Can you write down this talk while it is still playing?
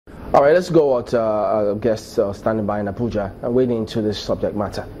All right, let's go out our guests standing by in Abuja and wading into this subject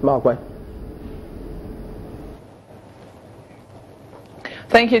matter. Mark, why?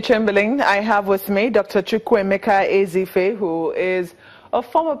 Thank you, Chamberlain. I have with me Dr. Chukwuemeka Ezeife, who is a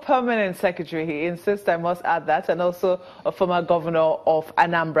former permanent secretary, he insists I must add that, and also a former governor of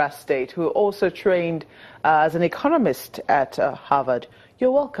Anambra State, who also trained as an economist at Harvard.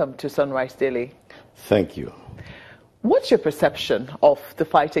 You're welcome to Sunrise Daily. Thank you. What's your perception of the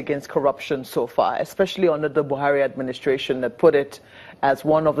fight against corruption so far, especially under the Buhari administration that put it as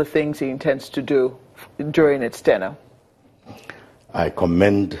one of the things he intends to do during its tenure? I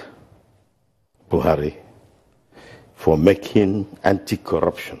commend Buhari for making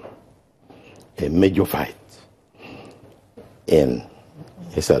anti-corruption a major fight in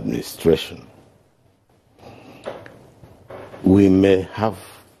his administration. We may have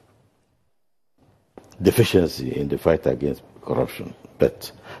deficiency in the fight against corruption,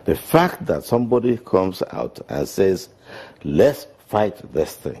 but the fact that somebody comes out and says, let's fight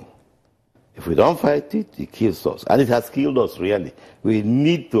this thing, if we don't fight it, it kills us. And it has killed us, really. We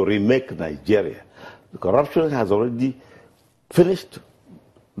need to remake Nigeria. The corruption has already finished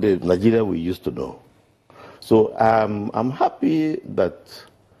the Nigeria we used to know. So I'm happy that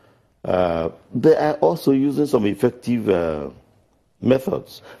they are also using some effective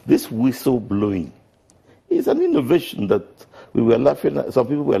methods. This whistleblowing is an innovation that we were laughing at, some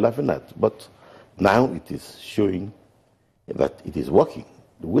people were laughing at, but now it is showing that it is working.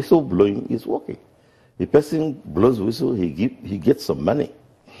 The whistleblowing is working. The person blows whistle, he gets some money.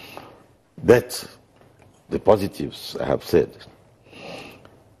 That's the positives I have said.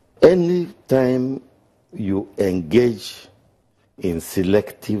 Any time you engage in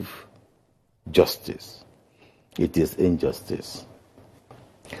selective justice, it is injustice.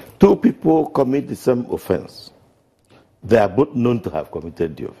 Two people commit the same offense. They are both known to have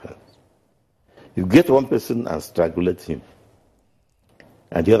committed the offense. You get one person and strangulate him,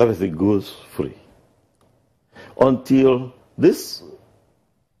 and the other person goes free. Until this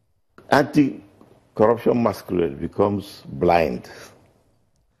anti-corruption masquerade becomes blind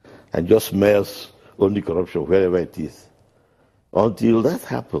and just smells only corruption wherever it is. Until that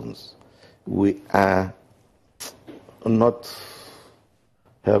happens, we are not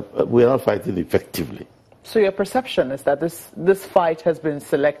fighting effectively. So your perception is that this fight has been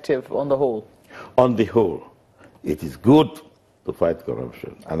selective on the whole? On the whole, it is good to fight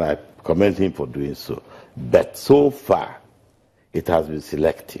corruption, and I commend him for doing so. But so far, it has been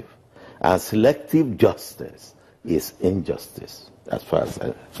selective. And selective justice is injustice, as far as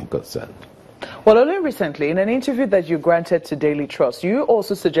I'm concerned. Well, only recently, in an interview that you granted to Daily Trust, you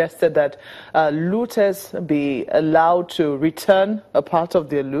also suggested that looters be allowed to return a part of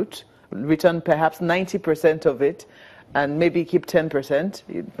their loot, return perhaps 90% of it, and maybe keep 10%.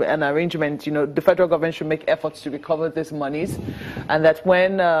 An arrangement, the federal government should make efforts to recover these monies, and that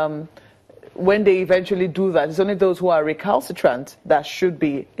when they eventually do that, it's only those who are recalcitrant that should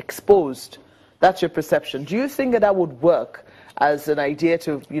be exposed. That's your perception. Do you think that would work as an idea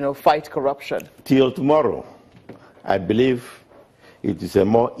to, fight corruption? Till tomorrow, I believe it is a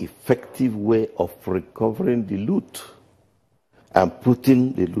more effective way of recovering the loot and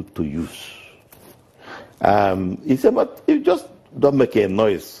putting the loot to use. It's about, you just don't make a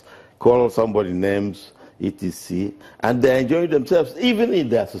noise, call somebody names, etc., and they're enjoying themselves, even in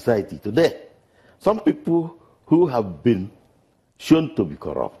their society today. Some people who have been shown to be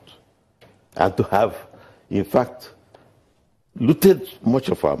corrupt and to have, in fact, looted much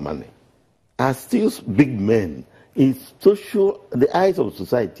of our money are still big men in the eyes of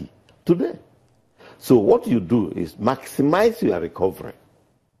society today. So what you do is maximize your recovery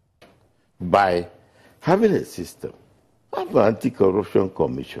by having a system of an anti-corruption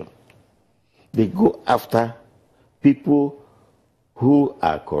commission. They go after people who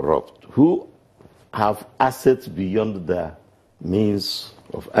are corrupt, who have assets beyond their means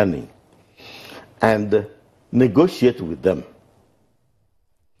of earning, and negotiate with them.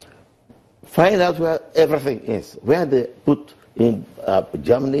 Find out where everything is, where they put in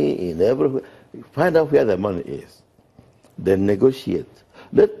Germany, in everywhere. Find out where the money is. Then negotiate.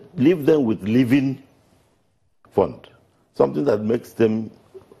 Leave them with living fund, something that makes them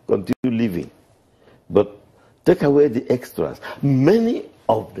continue living. But take away the extras. Many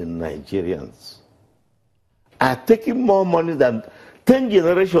of the Nigerians are taking more money than 10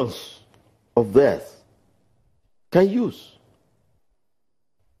 generations of theirs can use.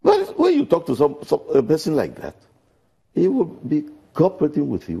 But when you talk to a person like that, he will be cooperating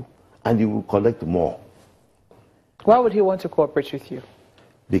with you and he will collect more. Why would he want to cooperate with you?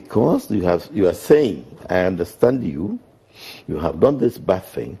 Because you are saying, I understand you, you have done this bad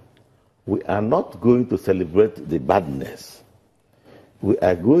thing, we are not going to celebrate the badness. We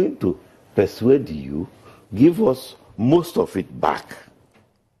are going to persuade you, give us most of it back,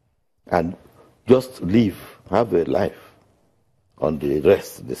 and just live, have a life on the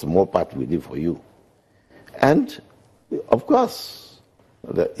rest, the small part we leave for you. And, of course,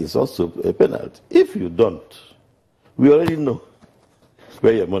 there is also a penalty. If you don't, we already know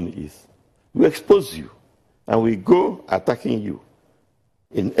where your money is. We expose you, and we go attacking you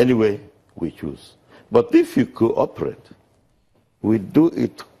in any way we choose. But if you cooperate, we do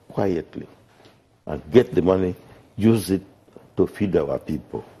it quietly and get the money, use it to feed our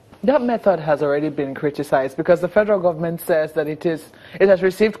people. That method has already been criticized because the federal government says that it has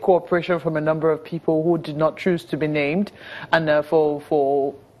received cooperation from a number of people who did not choose to be named, and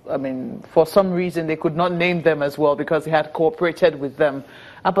for some reason they could not name them as well because they had cooperated with them.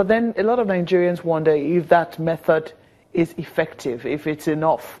 But then a lot of Nigerians wonder if that method is effective, if it's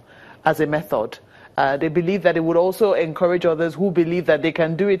enough as a method. They believe that it would also encourage others who believe that they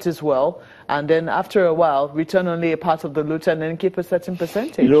can do it as well, and then after a while return only a part of the loot and then keep a certain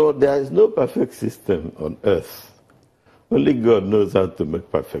percentage. You know, there is no perfect system on earth. Only God knows how to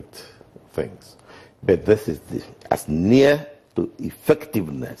make perfect things. But this is as near to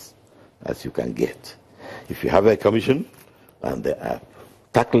effectiveness as you can get. If you have a commission and they are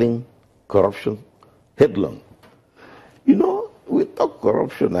tackling corruption headlong, you know, we talk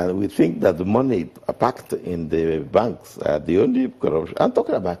corruption and we think that the money packed in the banks are the only corruption. I'm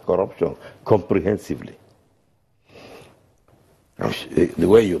talking about corruption comprehensively. The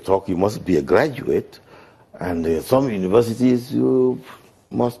way you talk, you must be a graduate, and some universities you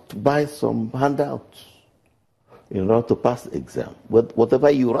must buy some handouts in order to pass the exam,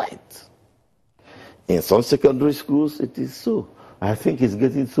 whatever you write. In some secondary schools, it is so. I think it's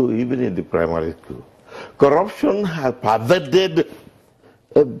getting so even in the primary school. Corruption has pervaded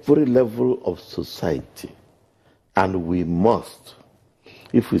every level of society, and we must,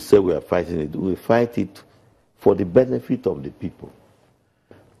 if we say we are fighting it, we fight it for the benefit of the people.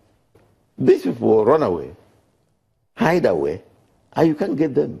 These people run away, hide away, and you can't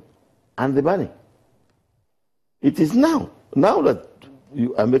get them and the money. It is now that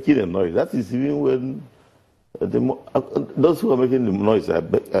you are making a noise. That is even when those who are making the noise are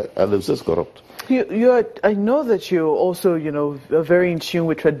themselves corrupt. I know that you're also, are very in tune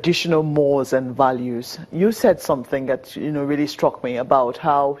with traditional mores and values. You said something that, really struck me about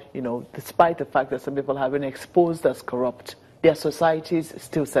how, despite the fact that some people have been exposed as corrupt, their societies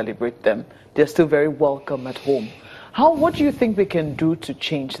still celebrate them. They're still very welcome at home. What do you think we can do to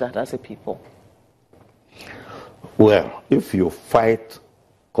change that as a people? Well, if you fight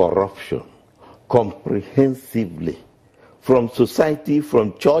corruption comprehensively, from society,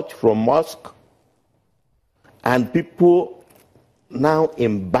 from church, from mosque, and people now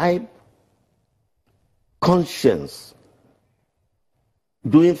imbibe conscience,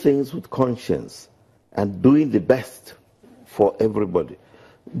 doing things with conscience, and doing the best for everybody.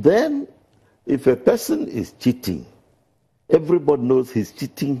 Then, if a person is cheating, everybody knows he's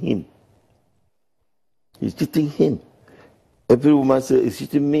cheating him. He's cheating him. Every woman says, he's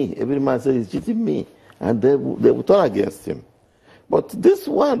cheating me. Every man says, he's cheating me. And they will turn against him. But this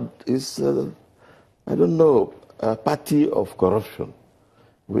one is, I don't know, a party of corruption.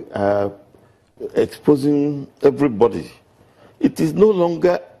 We are exposing everybody. It is no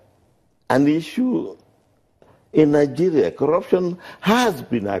longer an issue in Nigeria. Corruption has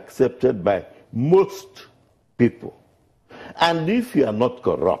been accepted by most people. And if you are not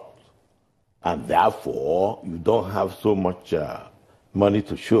corrupt, and therefore you don't have so much money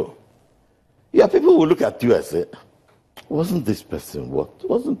to show, people will look at you and say, wasn't this person what?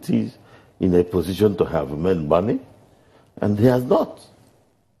 Wasn't he in a position to have made money? And he has not.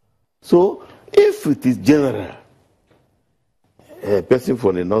 So if it is general, a person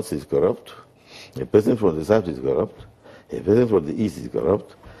from the north is corrupt, a person from the south is corrupt, a person from the east is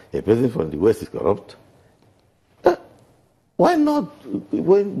corrupt, a person from the west is corrupt, why not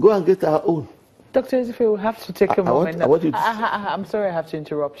go and get our own? Dr. Ezeife, we'll have to take a moment. I'm sorry I have to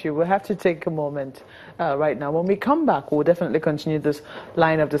interrupt you. We'll have to take a moment right now. When we come back, we'll definitely continue this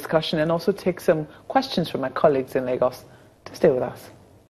line of discussion and also take some questions from my colleagues in Lagos. Stay with us.